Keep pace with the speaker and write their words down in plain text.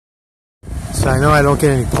So I know I don't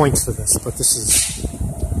get any points for this, but this is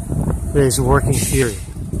today's working theory.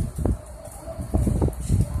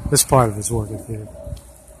 This part of it's working theory.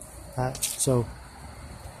 So,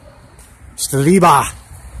 it's the LEEBA.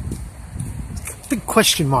 Big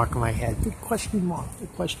question mark in my head. Big question mark.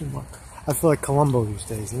 Big question mark. I feel like Columbo these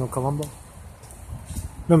days. You know Columbo?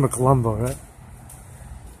 Remember Columbo, right?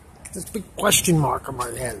 This big question mark on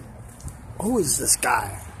my head. Who is this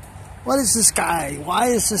guy? What is this guy? Why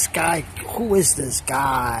is this guy? Who is this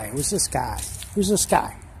guy? Who's this guy? Who's this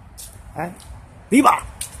guy? Right? LEEBA!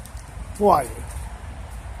 Who are you?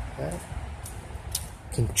 Right?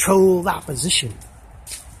 Controlled opposition.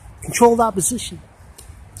 Controlled opposition.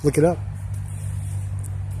 Look it up.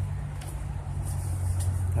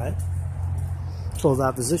 Right? Controlled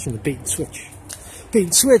opposition, the bait and switch. Bait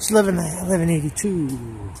and switch,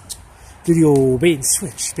 1182. Video, bait and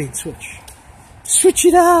switch, bait and switch. Switch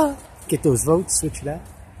it out. Get those votes, switch it out.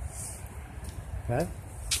 Right?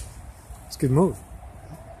 It's a good move.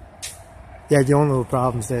 Yeah, your own little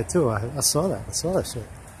problems there too. I saw that. I saw that shit.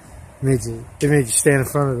 They made you stand in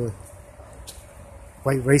front of the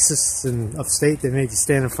white racists in upstate. They made you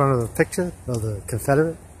stand in front of the picture of the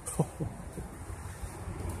Confederate.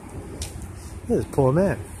 This poor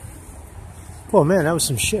man. Poor man, that was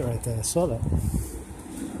some shit right there. I saw that.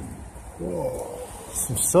 Whoa.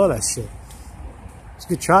 Saw that shit. It's a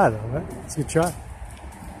good try though, right? It's a good try.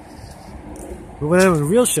 But when the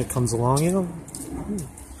real shit comes along, you know,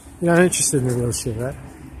 you're not interested in the real shit, right?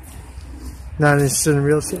 Not interested in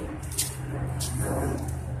real shit?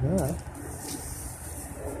 Alright.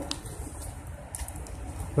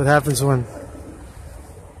 What happens when